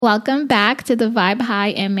Welcome back to the Vibe High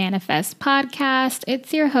and Manifest podcast.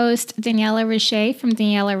 It's your host, Daniela Richey from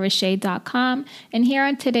DanielaRichey.com. And here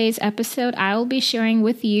on today's episode, I will be sharing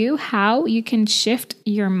with you how you can shift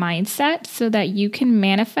your mindset so that you can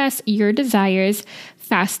manifest your desires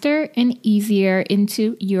faster and easier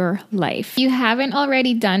into your life. If you haven't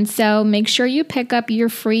already done so, make sure you pick up your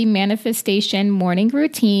free manifestation morning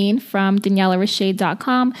routine from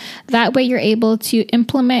DanielaRichey.com. That way you're able to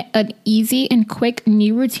implement an easy and quick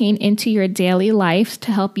new routine into your daily life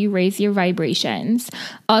to help you raise your vibrations.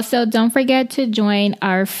 Also, don't forget to join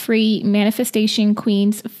our free Manifestation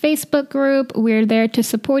Queens Facebook group. We're there to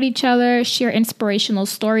support each other, share inspirational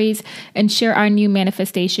stories, and share our new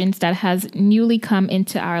manifestations that has newly come into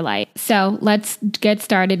our life. So let's get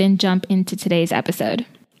started and jump into today's episode.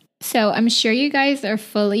 So I'm sure you guys are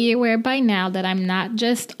fully aware by now that I'm not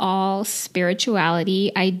just all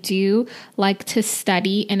spirituality. I do like to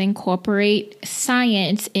study and incorporate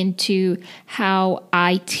science into how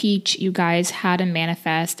I teach you guys how to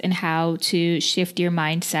manifest and how to shift your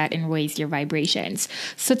mindset and raise your vibrations.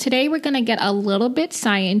 So today we're going to get a little bit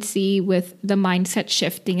sciencey with the mindset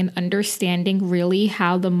shifting and understanding really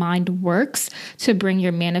how the mind works to bring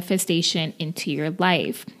your manifestation into your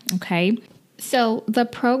life. Okay. So the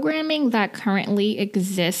programming that currently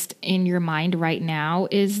exists in your mind right now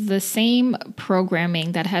is the same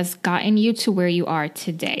programming that has gotten you to where you are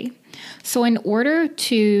today. So in order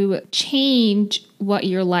to change what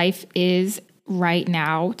your life is right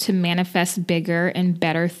now to manifest bigger and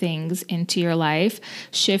better things into your life,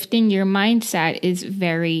 shifting your mindset is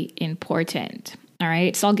very important. All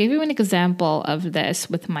right, so I'll give you an example of this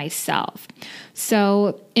with myself.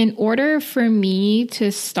 So in order for me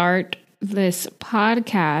to start this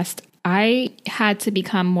podcast, I had to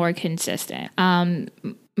become more consistent.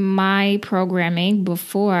 My programming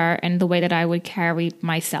before and the way that I would carry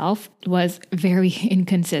myself was very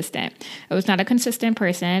inconsistent. I was not a consistent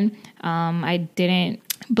person. I didn't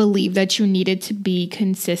believe that you needed to be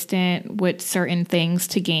consistent with certain things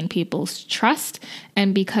to gain people's trust.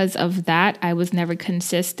 And because of that, I was never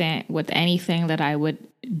consistent with anything that I would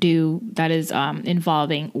do that is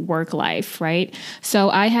involving work life, right?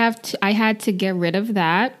 So I had to get rid of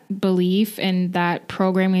that belief and that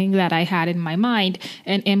programming that I had in my mind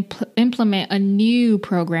and implement a new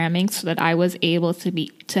programming so that I was able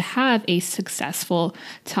to have a successful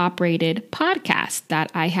top-rated podcast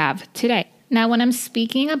that I have today. Now, when I'm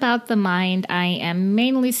speaking about the mind, I am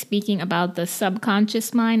mainly speaking about the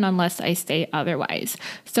subconscious mind, unless I say otherwise.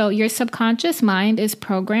 So your subconscious mind is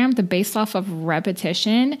programmed based off of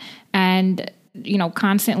repetition and,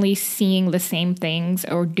 constantly seeing the same things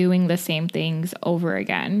or doing the same things over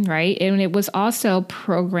again, right? And it was also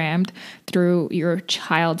programmed through your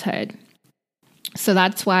childhood. So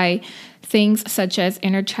that's why things such as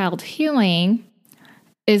inner child healing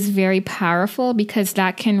is very powerful, because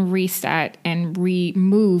that can reset and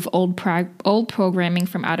remove old programming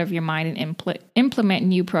from out of your mind and implement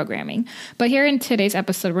new programming. But here in today's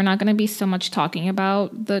episode, we're not going to be so much talking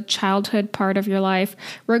about the childhood part of your life.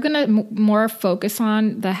 We're going to more focus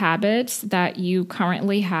on the habits that you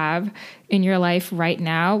currently have in your life right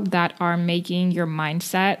now that are making your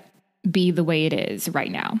mindset be the way it is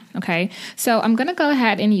right now. Okay. So I'm going to go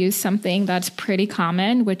ahead and use something that's pretty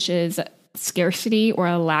common, which is scarcity or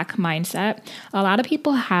a lack mindset. A lot of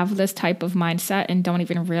people have this type of mindset and don't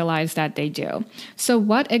even realize that they do. So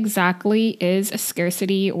what exactly is a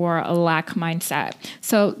scarcity or a lack mindset?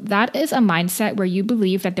 So that is a mindset where you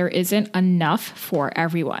believe that there isn't enough for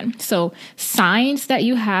everyone. So signs that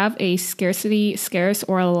you have a scarce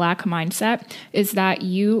or a lack mindset is that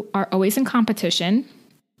you are always in competition.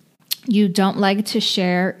 You don't like to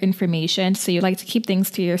share information, so you like to keep things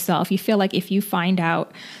to yourself. You feel like if you find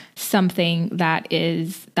out something that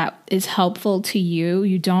is helpful to you,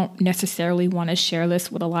 you don't necessarily want to share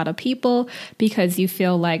this with a lot of people because you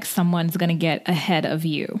feel like someone's going to get ahead of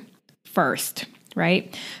you first,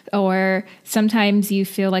 right? Or sometimes you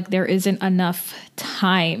feel like there isn't enough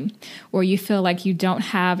time, or you feel like you don't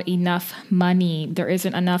have enough money. There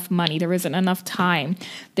isn't enough time.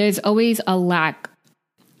 There's always a lack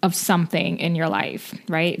of something in your life,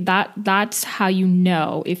 right? That's how you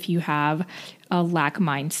know if you have a lack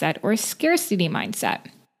mindset or scarcity mindset.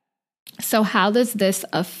 So how does this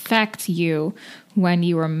affect you when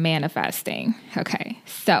you are manifesting? Okay,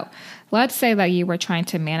 so let's say that you were trying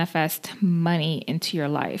to manifest money into your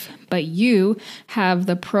life, but you have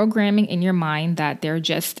the programming in your mind that there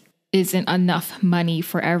just isn't enough money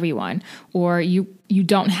for everyone, or you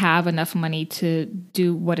don't have enough money to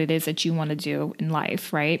do what it is that you want to do in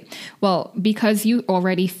life, right? Well, because you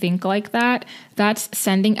already think like that, that's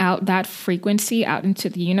sending out that frequency out into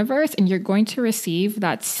the universe, and you're going to receive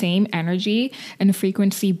that same energy and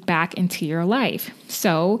frequency back into your life.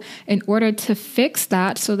 So in order to fix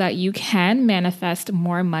that so that you can manifest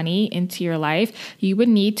more money into your life, you would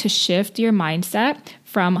need to shift your mindset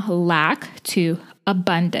from lack to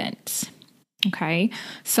abundance. Okay.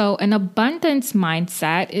 So an abundance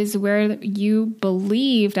mindset is where you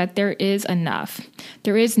believe that there is enough.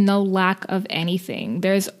 There is no lack of anything.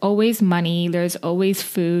 There's always money. There's always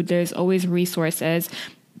food. There's always resources.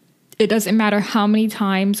 It doesn't matter how many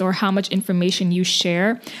times or how much information you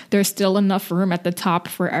share, there's still enough room at the top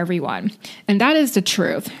for everyone. And that is the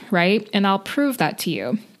truth, right? And I'll prove that to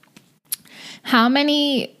you. How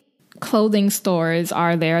many clothing stores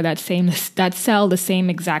are there that sell the same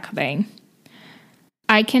exact thing?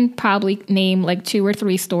 I can probably name like 2 or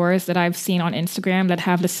 3 stores that I've seen on Instagram that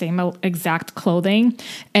have the same exact clothing,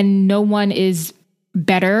 and no one is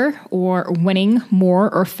better or winning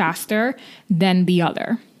more or faster than the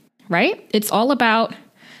other, right? It's all about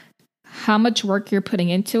how much work you're putting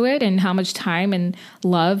into it, and how much time and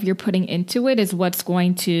love you're putting into it is what's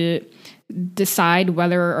going to decide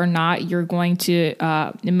whether or not you're going to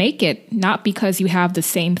make it. Not because you have the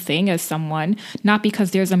same thing as someone, not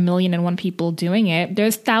because there's 1,000,001 people doing it.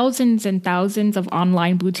 There's thousands and thousands of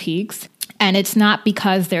online boutiques, and it's not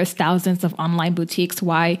because there's thousands of online boutiques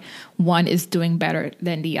why one is doing better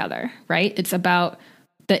than the other, right? It's about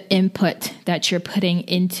the input that you're putting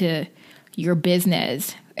into your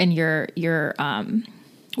business and your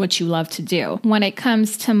what you love to do. When it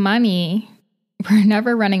comes to money, we're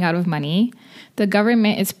never running out of money. The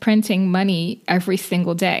government is printing money every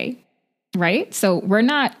single day, right? So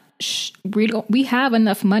we have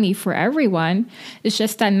enough money for everyone. It's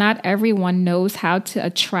just that not everyone knows how to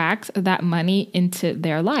attract that money into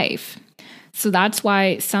their life. So that's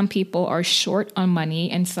why some people are short on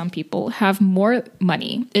money and some people have more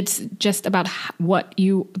money. It's just about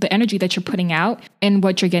the energy that you're putting out and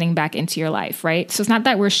what you're getting back into your life, right? So it's not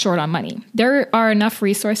that we're short on money. There are enough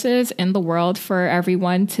resources in the world for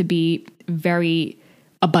everyone to be very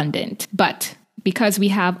abundant. But because we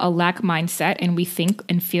have a lack mindset and we think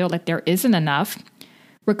and feel that there isn't enough,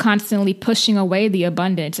 we're constantly pushing away the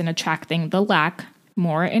abundance and attracting the lack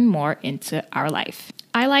more and more into our life.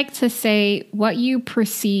 I like to say what you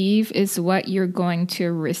perceive is what you're going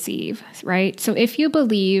to receive, right? So if you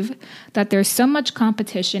believe that there's so much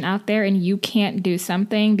competition out there and you can't do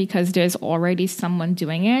something because there's already someone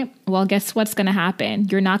doing it, well, guess what's going to happen?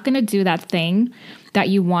 You're not going to do that thing that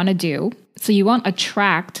you want to do. So you won't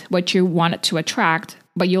attract what you want it to attract,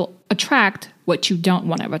 but you'll attract what you don't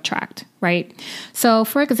want to attract, right? So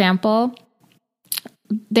for example,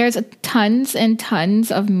 there's tons and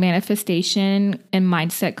tons of manifestation and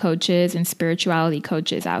mindset coaches and spirituality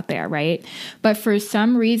coaches out there, right? But for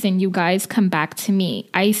some reason, you guys come back to me.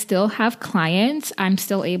 I still have clients. I'm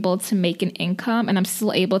still able to make an income, and I'm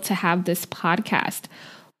still able to have this podcast.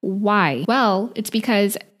 Why? Well, it's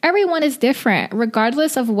because everyone is different.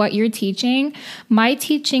 Regardless of what you're teaching, my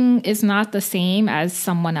teaching is not the same as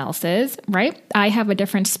someone else's, right? I have a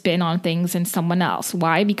different spin on things than someone else.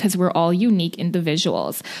 Why? Because we're all unique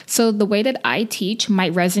individuals. So the way that I teach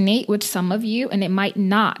might resonate with some of you and it might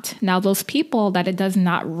not. Now, those people that it does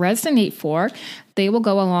not resonate for, they will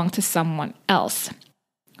go along to someone else.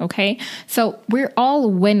 Okay, so we're all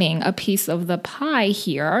winning a piece of the pie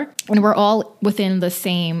here, and we're all within the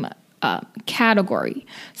same category.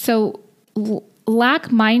 So lack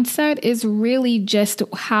mindset is really just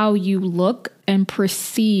how you look and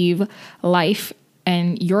perceive life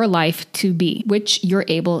and your life to be, which you're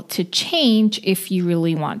able to change if you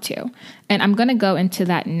really want to. And I'm going to go into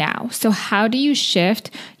that now. So how do you shift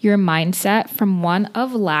your mindset from one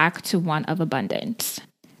of lack to one of abundance?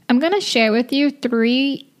 I'm going to share with you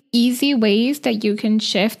 3 easy ways that you can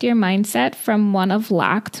shift your mindset from one of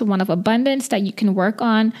lack to one of abundance that you can work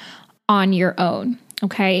on your own.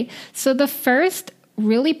 Okay. So the first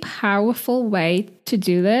really powerful way to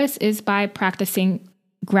do this is by practicing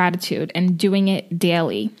gratitude and doing it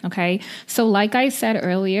daily. Okay. So like I said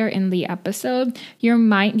earlier in the episode, your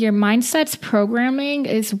mindset's programming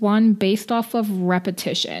is one based off of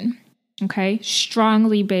repetition. Okay,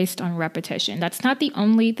 strongly based on repetition. That's not the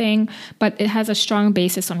only thing, but it has a strong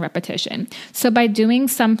basis on repetition. So by doing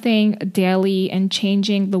something daily and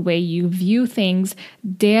changing the way you view things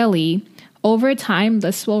daily, over time,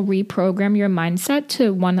 this will reprogram your mindset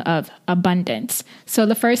to one of abundance. So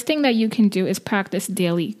the first thing that you can do is practice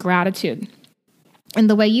daily gratitude. And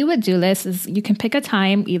the way you would do this is you can pick a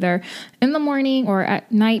time either in the morning or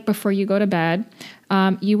at night before you go to bed.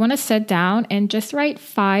 You want to sit down and just write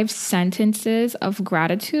 5 sentences of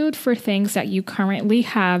gratitude for things that you currently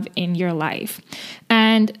have in your life.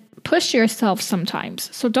 And push yourself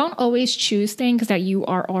sometimes. So don't always choose things that you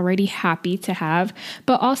are already happy to have,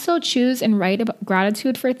 but also choose and write about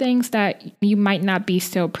gratitude for things that you might not be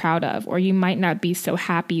so proud of or you might not be so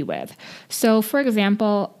happy with. So for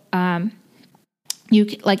example, you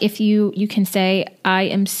can say, I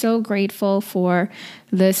am so grateful for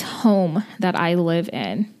this home that I live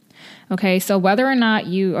in. Okay, so whether or not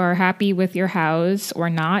you are happy with your house or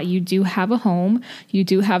not, you do have a home, you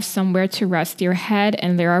do have somewhere to rest your head,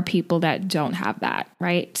 and there are people that don't have that,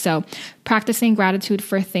 right? So practicing gratitude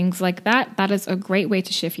for things like that, that is a great way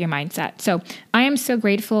to shift your mindset. So I am so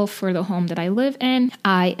grateful for the home that I live in.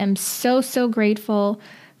 I am so grateful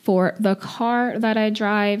for the car that I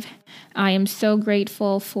drive. I am so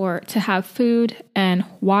grateful to have food and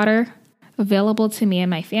water available to me and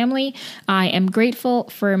my family. I am grateful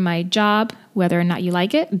for my job, whether or not you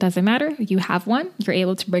like it, doesn't matter. You have one, you're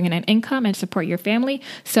able to bring in an income and support your family.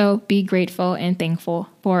 So be grateful and thankful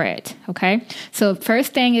for it. Okay. So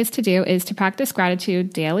first thing is to practice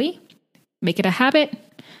gratitude daily, make it a habit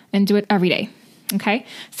and do it every day. Okay.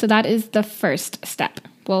 So that is the first step.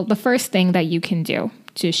 Well, the first thing that you can do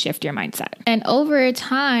to shift your mindset. And over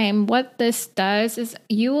time, what this does is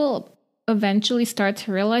you will eventually start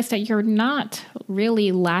to realize that you're not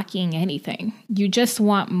really lacking anything. You just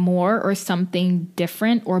want more or something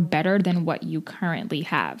different or better than what you currently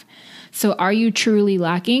have. So are you truly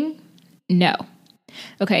lacking? No.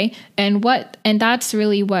 Okay. And that's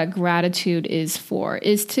really what gratitude is for,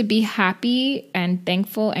 is to be happy and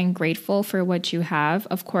thankful and grateful for what you have.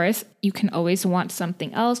 Of course, you can always want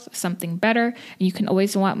something else, something better, and you can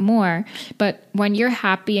always want more. But when you're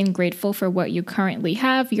happy and grateful for what you currently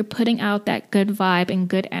have, you're putting out that good vibe and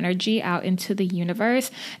good energy out into the universe,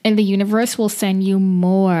 and the universe will send you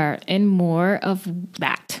more and more of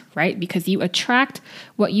that, right? Because you attract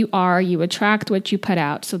what you are, you attract what you put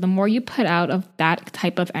out. So the more you put out of that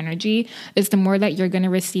type of energy is the more that you're going to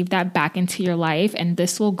receive that back into your life, and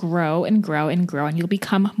this will grow and grow and grow, and you'll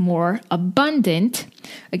become more abundant.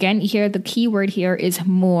 Again, here, the key word here is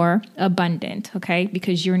more abundant, okay?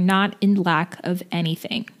 Because you're not in lack of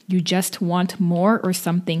anything. You just want more or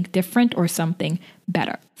something different or something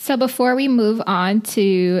better. So before we move on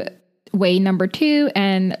to way number 2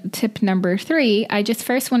 and tip number 3, I just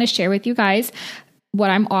first want to share with you guys what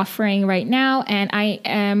I'm offering right now. And I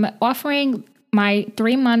am offering my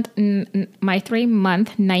 3-month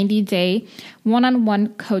 90-day one-on-one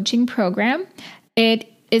coaching program. It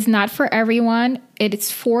is not for everyone.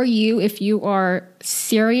 It's for you if you are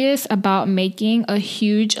serious about making a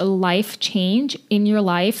huge life change in your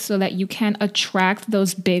life so that you can attract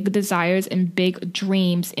those big desires and big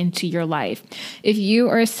dreams into your life. If you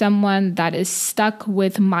are someone that is stuck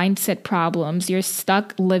with mindset problems, you're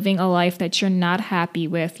stuck living a life that you're not happy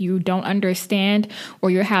with, you don't understand,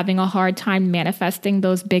 or you're having a hard time manifesting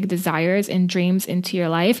those big desires and dreams into your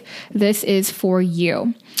life, this is for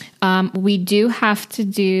you. We do have to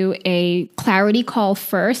do a clarity call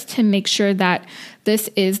first to make sure that this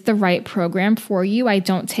is the right program for you. I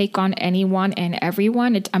don't take on anyone and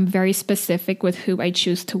everyone. I'm very specific with who I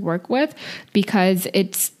choose to work with because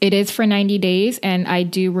it is for 90 days, and I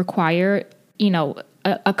do require,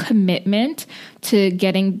 a commitment to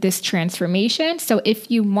getting this transformation. So if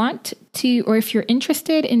you want to, or if you're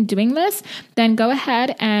interested in doing this, then go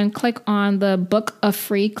ahead and click on the book a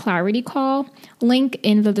free clarity call link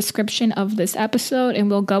in the description of this episode, and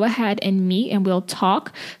we'll go ahead and meet and we'll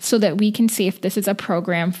talk so that we can see if this is a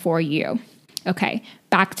program for you. Okay,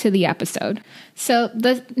 back to the episode. So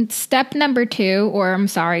the tip number 2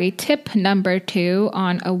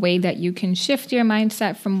 on a way that you can shift your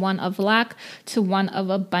mindset from one of lack to one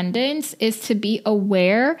of abundance is to be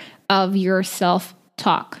aware of your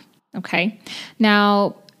self-talk. Okay.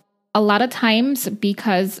 Now, a lot of times,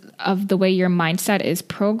 because of the way your mindset is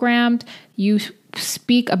programmed, you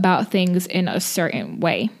speak about things in a certain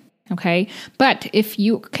way. Okay. But if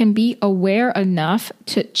you can be aware enough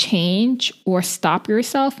to change or stop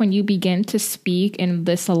yourself when you begin to speak in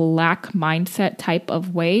this lack mindset type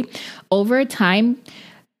of way, over time,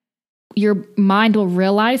 your mind will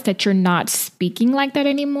realize that you're not speaking like that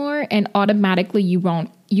anymore. And automatically you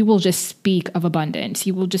will just speak of abundance.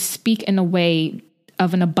 You will just speak in a way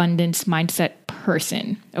of an abundance mindset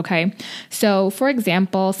person. Okay. So for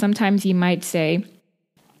example, sometimes you might say,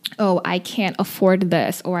 oh, I can't afford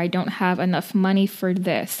this, or I don't have enough money for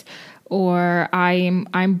this, or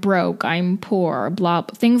I'm broke, I'm poor, blah,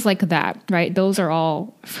 things like that, right? Those are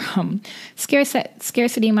all from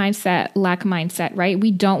scarcity mindset, lack mindset, right?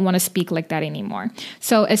 We don't want to speak like that anymore.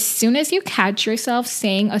 So as soon as you catch yourself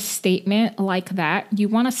saying a statement like that, you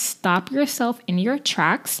want to stop yourself in your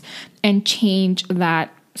tracks and change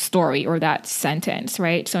that story or that sentence,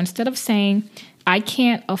 right? So instead of saying, I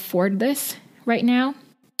can't afford this right now,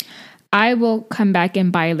 I will come back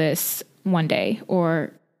and buy this one day,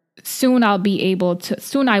 or soon I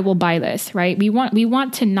will buy this, right? We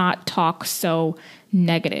want to not talk so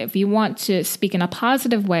negative. We want to speak in a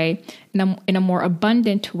positive way, in a more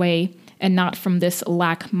abundant way, and not from this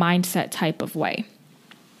lack mindset type of way.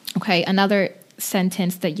 Okay, another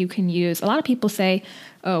sentence that you can use. A lot of people say,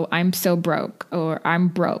 "Oh, I'm so broke," or "I'm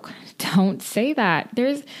broke." Don't say that.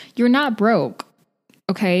 You're not broke.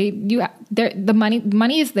 Okay, the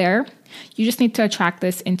money is there. You just need to attract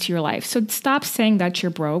this into your life. So stop saying that you're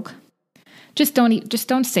broke. Just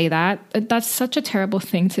don't say that. That's such a terrible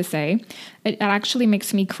thing to say. It actually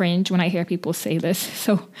makes me cringe when I hear people say this.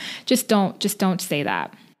 So just don't say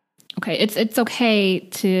that. Okay, it's okay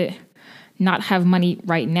to not have money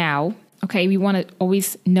right now. Okay, we want to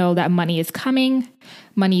always know that money is coming,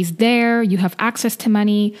 money's there, you have access to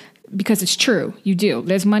money. Because it's true, you do.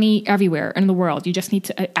 There's money everywhere in the world. You just need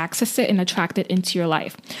to access it and attract it into your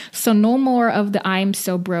life. So no more of the I'm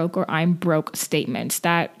so broke or I'm broke statements.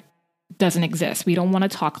 That doesn't exist. We don't want to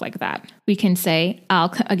talk like that. We can say, I'll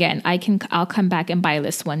come back and buy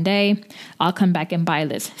this one day. I'll come back and buy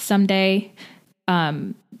this someday.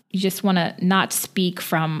 You just want to not speak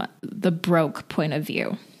from the broke point of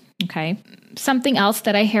view. Okay. Something else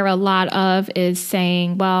that I hear a lot of is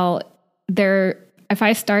saying, well, if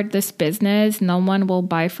I start this business, no one will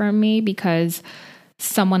buy from me because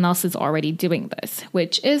someone else is already doing this,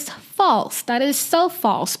 which is false. That is so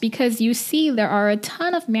false, because you see there are a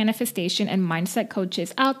ton of manifestation and mindset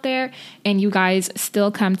coaches out there, and you guys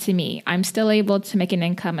still come to me. I'm still able to make an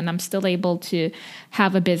income, and I'm still able to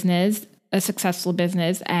have a business, a successful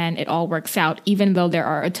business, and it all works out, even though there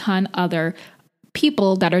are a ton other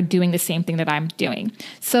people that are doing the same thing that I'm doing.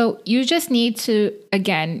 So you just need to,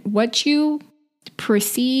 again, what you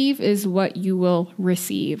perceive is what you will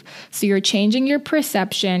receive. So you're changing your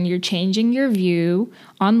perception, you're changing your view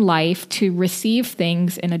on life to receive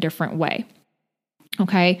things in a different way.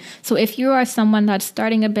 Okay. So if you are someone that's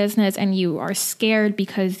starting a business and you are scared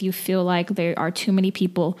because you feel like there are too many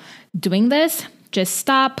people doing this, just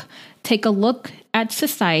stop, take a look at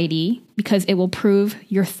society, because it will prove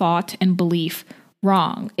your thought and belief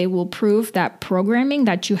wrong. It will prove that programming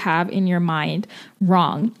that you have in your mind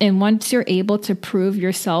wrong. And once you're able to prove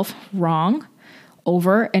yourself wrong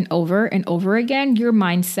over and over and over again, your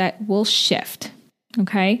mindset will shift.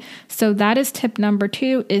 Okay. So that is tip number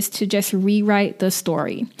 2, is to just rewrite the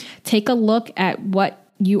story. Take a look at what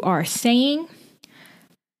you are saying,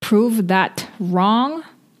 prove that wrong,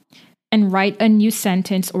 and write a new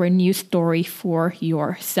sentence or a new story for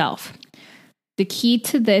yourself. The key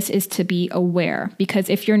to this is to be aware, because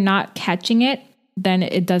if you're not catching it, then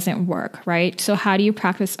it doesn't work, right? So how do you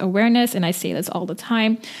practice awareness? And I say this all the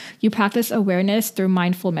time. You practice awareness through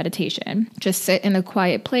mindful meditation. Just sit in a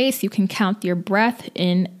quiet place. You can count your breath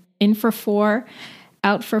in for 4,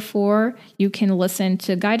 out for 4. You can listen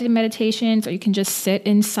to guided meditations, or you can just sit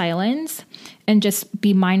in silence and just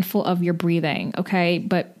be mindful of your breathing, okay?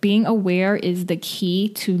 But being aware is the key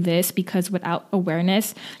to this, because without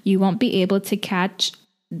awareness, you won't be able to catch,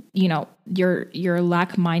 your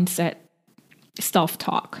lack mindset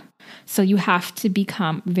self-talk. So you have to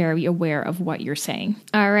become very aware of what you're saying.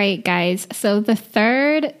 All right, guys. So the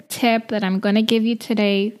third tip that I'm going to give you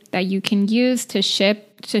today that you can use to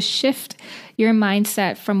shift your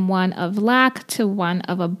mindset from one of lack to one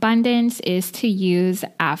of abundance is to use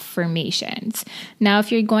affirmations. Now,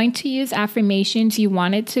 if you're going to use affirmations, you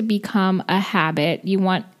want it to become a habit. You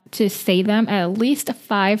want to say them at least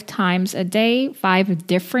 5 times a day, 5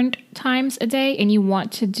 different times a day, and you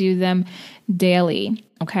want to do them daily.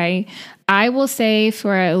 Okay. I will say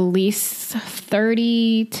for at least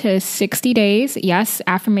 30 to 60 days. Yes,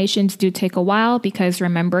 affirmations do take a while, because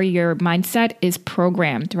remember, your mindset is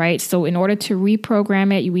programmed, right? So in order to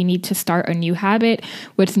reprogram it, we need to start a new habit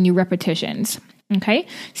with new repetitions. Okay.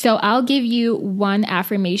 So I'll give you one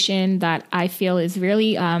affirmation that I feel is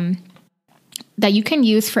really, that you can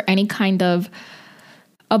use for any kind of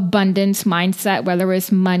abundance mindset, whether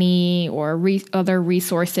it's money or other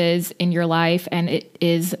resources in your life. And it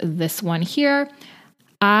is this one here.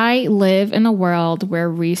 I live in a world where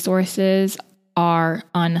resources are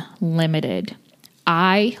unlimited.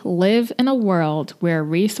 I live in a world where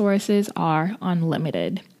resources are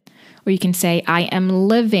unlimited. Or Or you can say, I am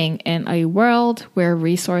living in a world where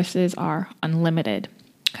resources are unlimited.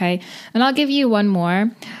 Okay. And I'll give you one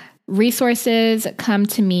more. Resources come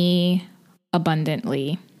to me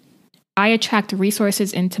abundantly. I attract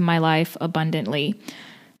resources into my life abundantly.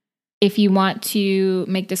 If you want to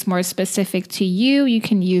make this more specific to you, you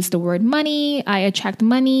can use the word money. I attract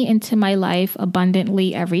money into my life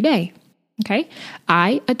abundantly every day. Okay.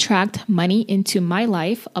 I attract money into my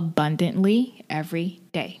life abundantly every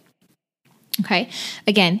day. Okay.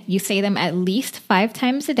 Again, you say them at least 5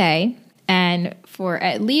 times a day and for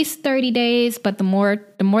at least 30 days. But the more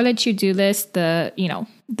that you do this, the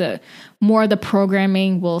more the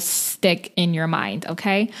programming will stick in your mind.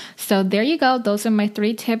 Okay. So there you go. Those are my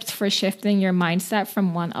 3 tips for shifting your mindset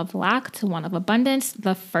from one of lack to one of abundance.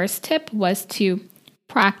 The first tip was to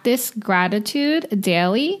practice gratitude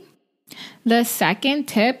daily. The second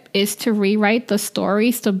tip is to rewrite the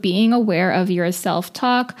story. So being aware of your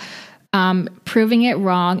self-talk, proving it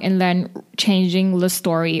wrong, and then changing the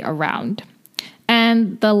story around.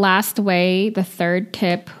 And the last way, the third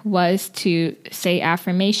tip, was to say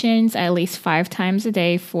affirmations at least 5 times a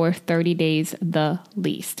day for 30 days, the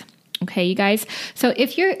least. Okay, you guys. So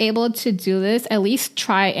if you're able to do this, at least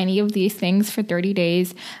try any of these things for 30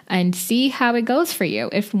 days and see how it goes for you.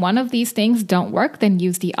 If one of these things don't work, then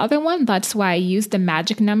use the other one. That's why I use the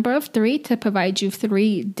magic number of 3 to provide you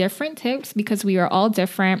 3 different tips, because we are all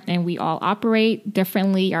different and we all operate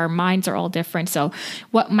differently. Our minds are all different. So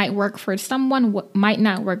what might work for someone what might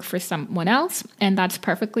not work for someone else. And that's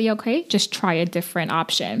perfectly okay. Just try a different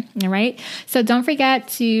option. All right. So don't forget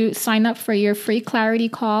to sign up for your free clarity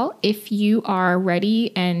call if you are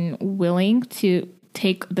ready and willing to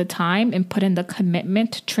take the time and put in the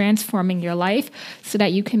commitment to transforming your life so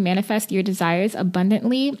that you can manifest your desires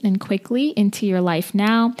abundantly and quickly into your life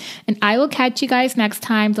now. And I will catch you guys next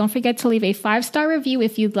time. Don't forget to leave a 5-star review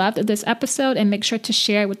if you loved this episode, and make sure to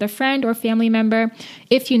share it with a friend or family member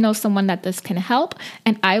if you know someone that this can help.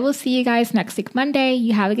 And I will see you guys next week, Monday.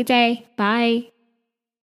 You have a good day. Bye.